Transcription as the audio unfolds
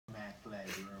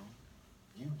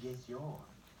get yours.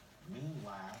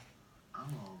 Meanwhile, I'm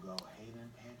gonna go hating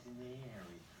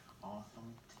pantinary on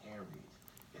some terries,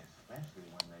 especially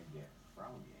when they get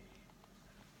froggy.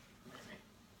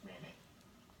 Minute.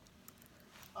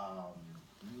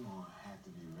 You gonna have to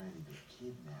be ready to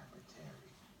kidnap a Terry.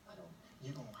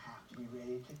 You gonna have to be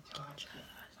ready to touch a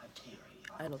Terry.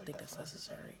 I don't think that's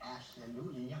necessary.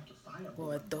 Absolutely, you have to find a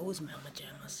What are those mama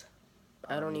jammas?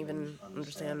 I don't even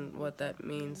understand what that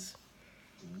means.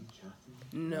 Do you trust me?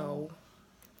 No.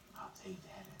 I'll take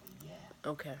that as a yes.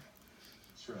 Okay.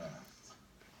 Trust.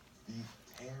 These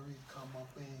Terrys come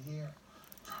up in here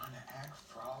trying to act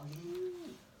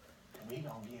froggy. And we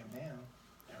gonna give them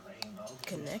the rainbow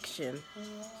Connection.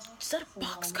 Is that a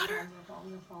box cutter?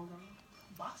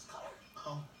 Box cutter?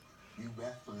 You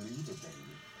best believe it,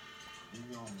 baby. You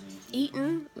gonna be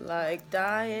Eaten like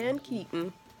Diane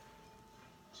Keaton.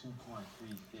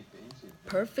 2.36 inches. Baby.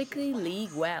 Perfectly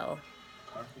league well.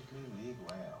 Perfectly league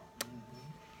well.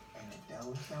 And the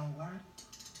dough don't work.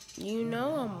 You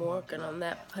know I'm working on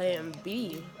that plan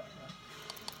B.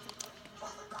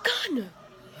 Gun!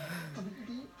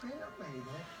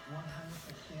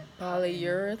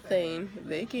 Polyurethane.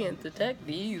 They can't detect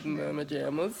these mama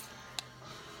jammas.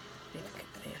 They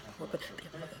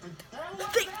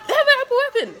have a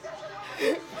weapon!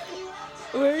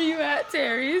 Where are you at,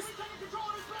 Terry's?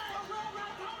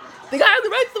 The guy on the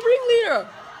right's the ringleader!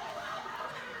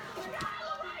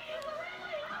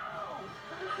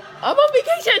 I'm on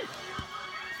vacation!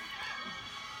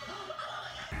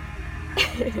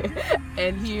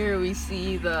 And here we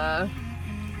see the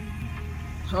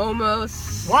Homo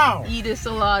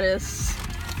ediculatus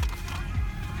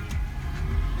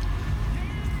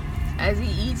as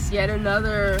he eats yet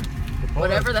another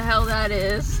whatever the hell that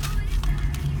is.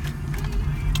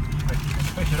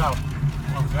 Fish it out.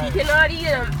 He cannot eat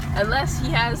them unless he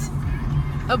has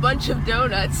a bunch of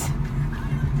donuts.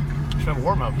 Should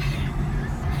warm up.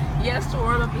 He has to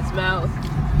warm up his mouth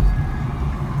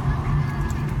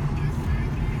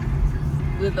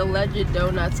with alleged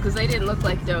donuts because they didn't look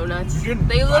like donuts.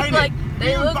 They looked like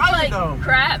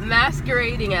crap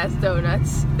masquerading as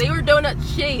donuts. They were donut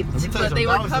shaped, but they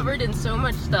were covered in so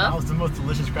much stuff. That was the most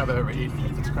delicious crap I've ever eaten.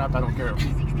 If it's crap, I don't care.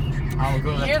 I'll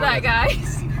go to that Hear that,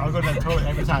 guys? I'll go to that toilet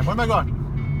every time. Where am I going?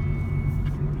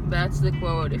 That's the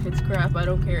quote. If it's crap, I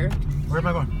don't care. Where am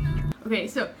I going? Okay,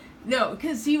 so no,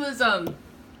 because he was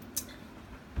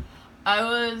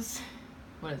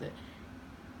what is it?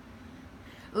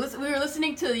 We were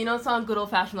listening to, you know, the song Good Old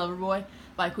Fashioned Lover Boy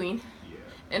by Queen? Yeah.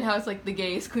 And how it's like the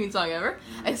gayest Queen song ever.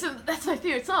 I said, that's my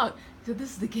favorite song. So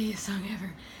this is the gayest song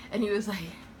ever. And he was like,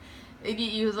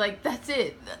 that's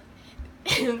it.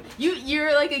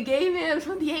 You're like a gay man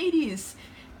from the 80s.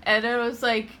 And I was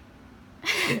like,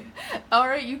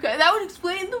 alright, you guys, that would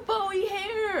explain the Bowie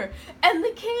hair and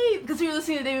the cape. Because we were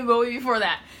listening to David Bowie before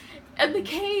that. And the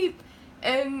cape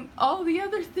and all the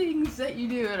other things that you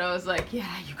do. And I was like,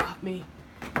 yeah, you got me.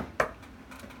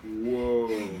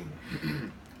 Whoa.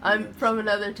 I'm from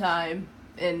another time,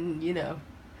 and you know,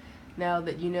 now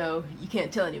that you know, you can't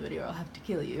tell anybody or I'll have to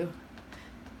kill you.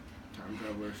 Time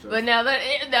traveler stuff. But now that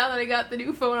I got the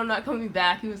new phone, I'm not coming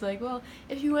back. He was like, well,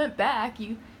 if you went back,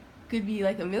 you could be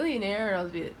like a millionaire, and I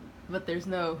was like, but there's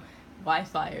no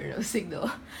Wi-Fi or no signal,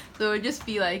 so it would just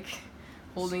be like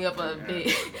holding up a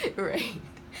big right,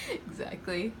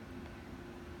 exactly.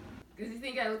 Because you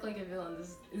think I look like a villain?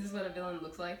 Is this what a villain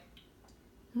looks like?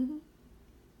 Mm-hmm.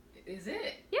 Is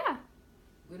it? Yeah.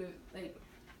 Would it, like,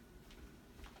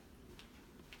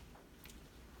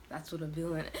 that's what a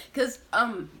villain. Because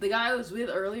the guy I was with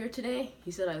earlier today,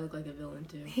 he said I look like a villain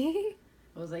too.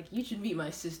 I was like, you should meet my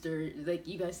sister. Like,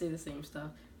 you guys say the same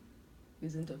stuff. He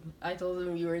was into. I told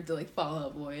him you were into like Fall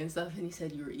Out Boy and stuff, and he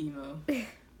said you were emo. Look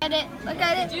at it. Look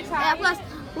at it. Yeah, plus,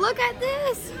 look at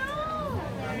this.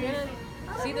 I'm gonna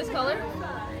see this color.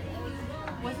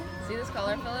 See this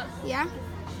color, Philip? Yeah.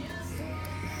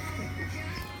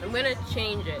 I'm gonna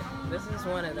change it. This is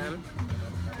one of them.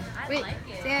 Wait,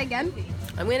 say it again.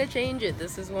 I'm gonna change it.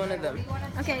 This is one of them.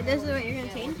 Okay, this is what you're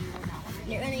gonna change.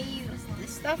 You're gonna use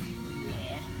this stuff.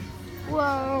 Yeah.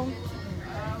 Whoa.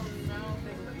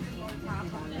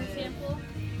 Sample.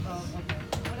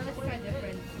 What are the kind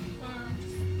different?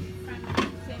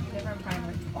 Same different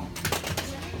primer.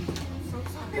 So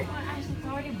sorry. It's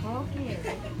already broken.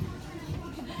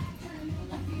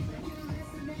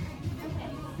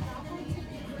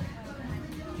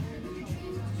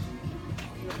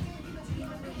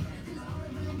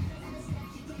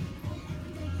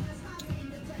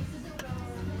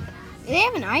 They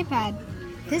have an iPad.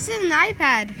 This is an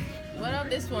iPad. What about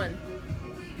this one?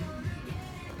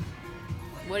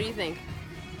 What do you think?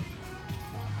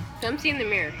 Come see in the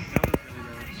mirror.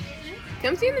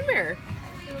 Come see in the mirror.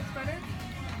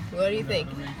 What do you think?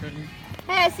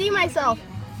 Hey, I see myself.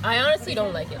 I honestly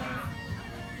don't like it.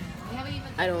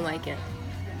 I don't like it.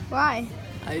 Why?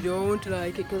 I don't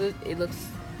like it because it looks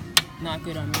not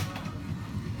good on me.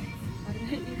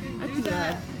 That's too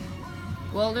bad.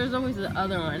 Well, there's always the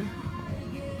other one.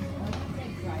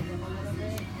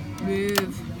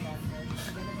 Move.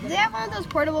 Do they have one of those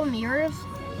portable mirrors?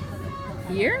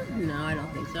 Here? No, I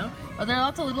don't think so. But there are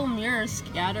lots of little mirrors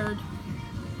scattered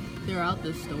throughout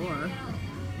the store.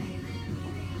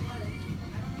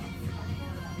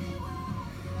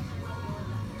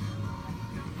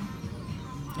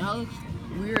 That looks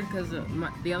weird because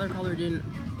the other color didn't.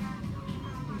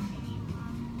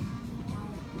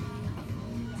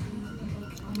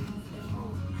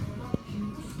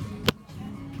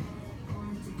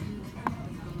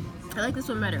 I like this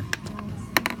one better.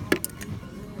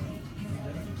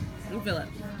 Let me feel it.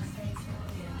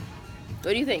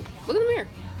 What do you think? Look in the mirror.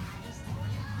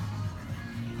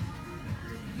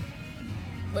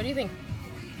 What do you think?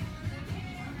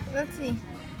 Let's see.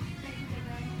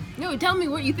 No, tell me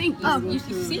what you think. You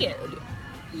see it.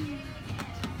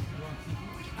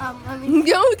 I mean,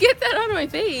 Don't get that out of my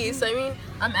face. I mean,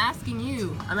 I'm asking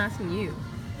you.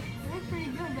 it looks pretty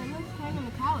good. It looks kind of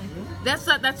metallic.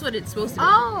 That's what it's supposed to be.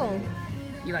 Oh,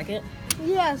 You like it?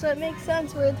 yeah. So it makes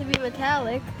sense for it to be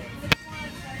metallic.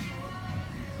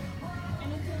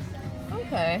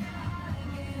 Okay.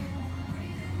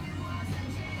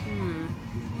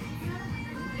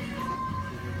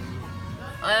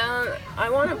 I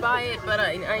want to buy it, but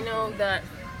I know that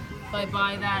if I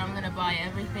buy that, I'm going to buy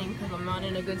everything because I'm not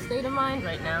in a good state of mind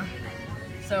right now.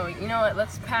 So, you know what?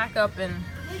 Let's pack up and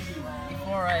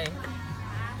before I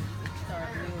start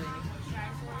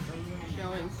really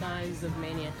showing signs of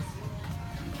mania.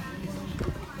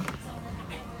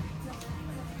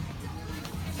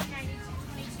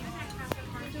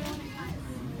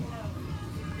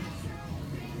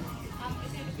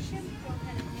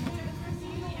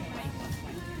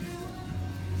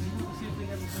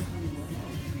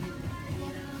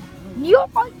 You're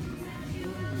right.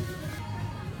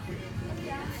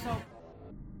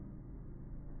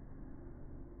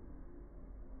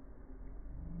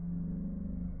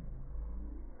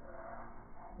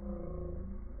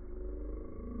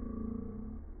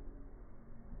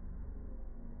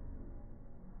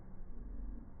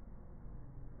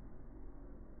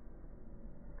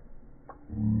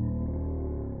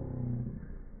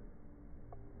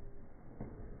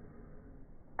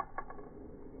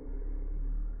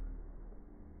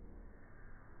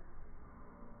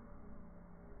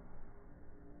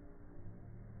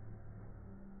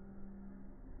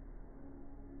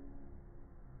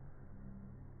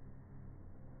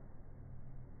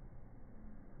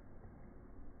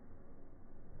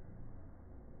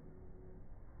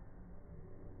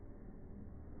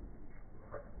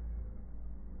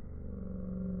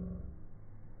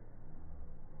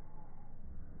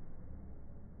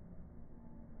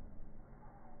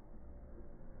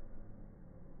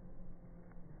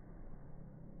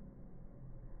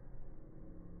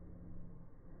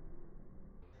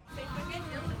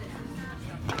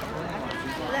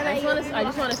 I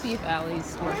just want to see if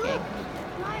Allie's working.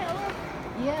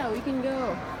 Yeah, we can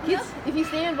go. Kids, if you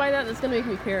stand by that, that's gonna make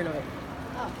me paranoid.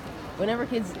 Oh. Whenever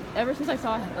kids, ever since I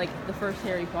saw like the first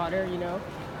Harry Potter, you know,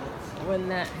 when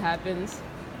that happens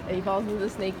and he falls into the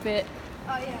snake pit.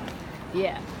 Oh yeah.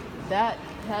 Yeah, that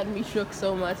had me shook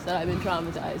so much that I've been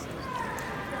traumatized.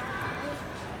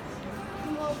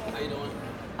 How you doing?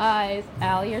 Hi, is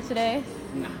Allie here today?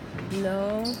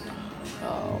 No.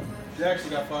 Oh. She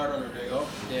actually got fired on her day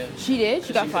off. Yeah. She did?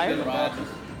 She got fired?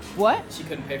 What? She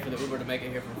couldn't pay for the Uber to make it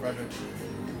here from Frederick.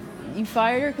 You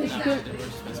fired her because No, she she couldn't? did. We're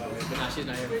just messing with her. But now she's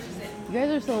not here. You guys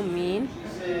are so mean.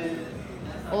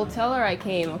 Well, tell her I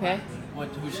came, okay?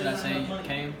 Who should I say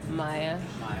came? Maya.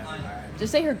 Maya. Alright.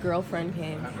 Just say her girlfriend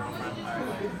came. Her girlfriend.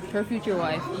 Alright. Her future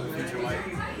wife. Future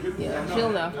wife. Yeah,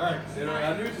 she'll know.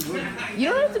 You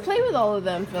don't have to play with all of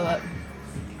them, Philip.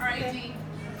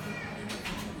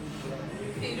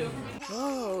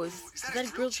 Oh, is that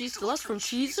a grilled cheese deluxe from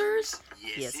Cheezers?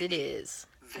 Yes, it is.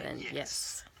 Then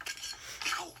yes.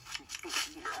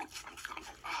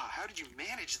 How did you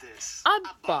manage this? I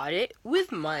bought it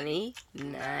with money.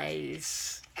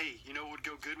 Nice. Hey, you know what would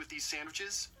go good with these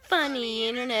sandwiches? Funny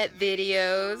internet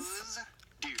videos.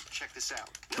 Dude, check this out.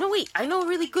 No, wait, I know a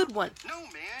really good one. No,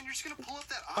 man, you're just gonna pull up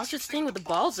that Ostrich thing with the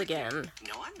balls again.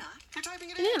 No, I'm not. You're typing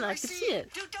it Yeah, in. I could see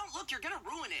it. Dude, don't look. You're gonna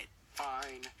ruin it.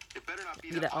 Fine. It better not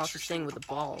be Be that ostrich thing with the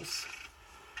balls.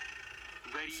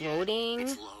 Ready It's yet? loading.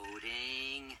 It's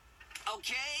loading.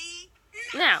 Okay.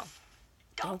 Now,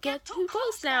 don't get too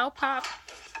close now, Pop.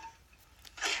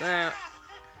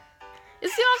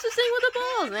 It's the officer singing with the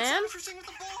balls, man. For singing with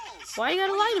the balls. Why you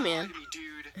gotta lie to me, Lie man? to me, dude.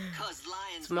 'Cause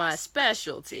lions It's my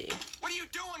specialty. What are you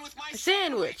doing with my A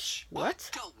sandwich. What?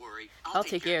 Don't worry. I'll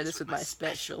take care of this with my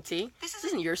specialty. This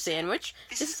isn't your sandwich.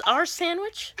 This is our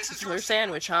sandwich. This is your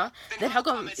sandwich, huh? Then how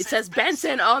come it says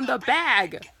Benson on the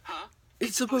bag? Huh?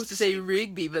 It's supposed to say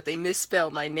Rigby, but they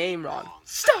misspelled my name wrong.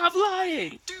 Stop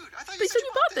lying! Dude, I thought They said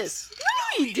you bought this.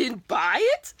 No, you didn't buy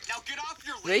it. Now get off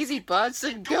your Lazy Bud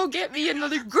said, go get me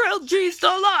another grilled cheese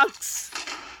deluxe.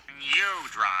 You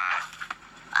drive.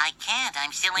 I can't.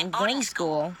 I'm still in boarding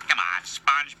school. Come on,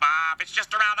 SpongeBob. It's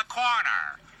just around the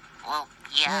corner. Well,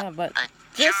 yeah, but but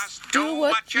just do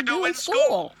what you do in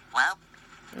school. well,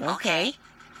 Okay.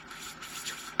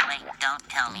 wait, don't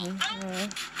tell me.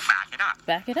 Back it up.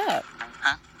 Back it up.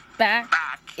 Huh? Back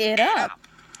it up.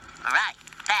 All right,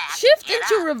 back. Shift it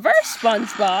into up. reverse,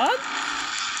 SpongeBob.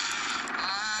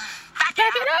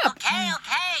 Back it up. Okay.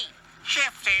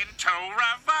 Shift into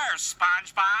reverse,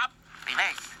 SpongeBob.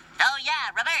 Reverse. Oh yeah,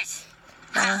 reverse.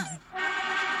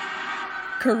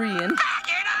 Korean. Back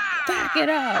it up. Back it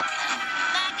up.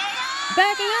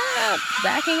 Backing up.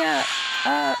 Backing up.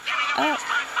 Up.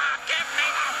 SpongeBob, give me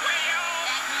the wheel.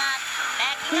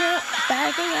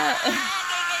 Backing up.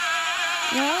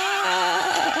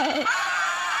 No.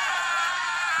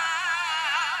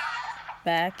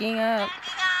 Backing up.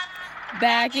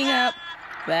 Backing up.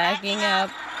 Backing up.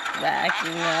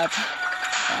 Backing up.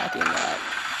 Backing up.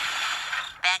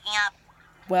 Backing up.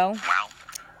 Well, Well,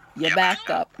 you backed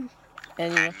up.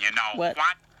 And and you know what?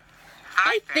 what?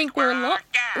 I think we're out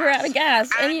of gas. we're out of gas.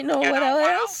 And you know what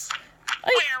else?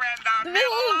 We're in the The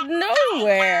middle middle of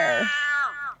nowhere.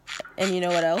 And you know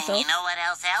what else? And you know what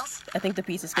else? I think the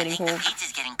pizza's I getting think cold. the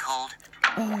pizza's getting cold.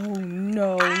 Oh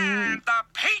no. And the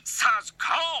pizza's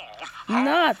cold.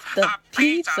 Not the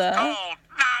pizza's pizza. cold,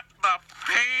 not the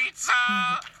pizza.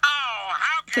 Oh,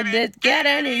 how can Could it get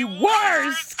any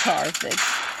worse? Car fix.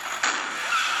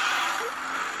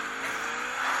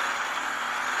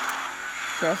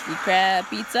 Krusty Krab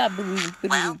pizza. Boom,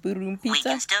 Well, boom, boom, We pizza.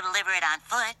 can still deliver it on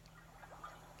foot.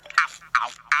 Ow, ow,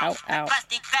 ow. Ow, ow.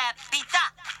 Krusty Krab pizza.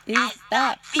 Is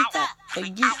that pizza for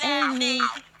you and me?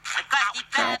 The Krusty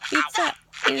Krab That pizza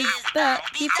is the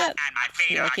pizza. And my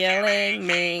feet You're are killing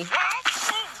me.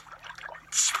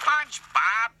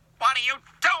 SpongeBob, what are you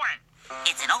doing?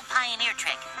 It's an old pioneer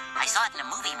trick. I saw it in a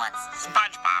movie once.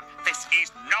 SpongeBob, this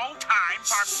is no time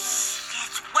for...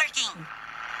 It's working.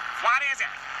 What is it?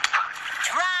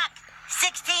 Truck.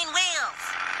 16 wheels.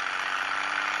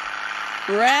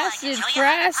 Rancid,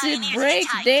 fracid break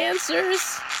dancers.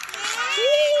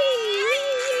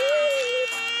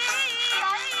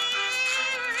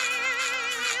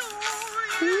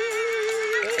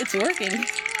 It's working.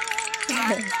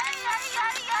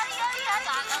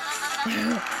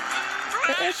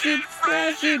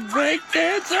 Fracid break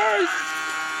dancers.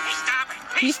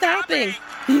 He's stopping. He's stopping.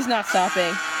 He's not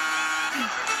stopping.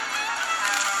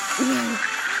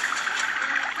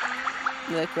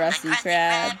 The Krusty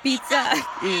Krab pizza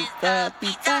is the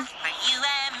pizza. For you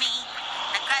and me.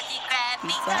 The Krusty Krab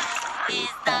pizza is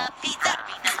the pizza.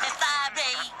 The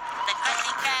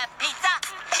Krusty Krab pizza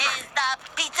is the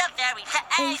pizza. Very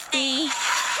tasty.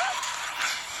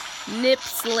 Nip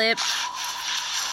slip.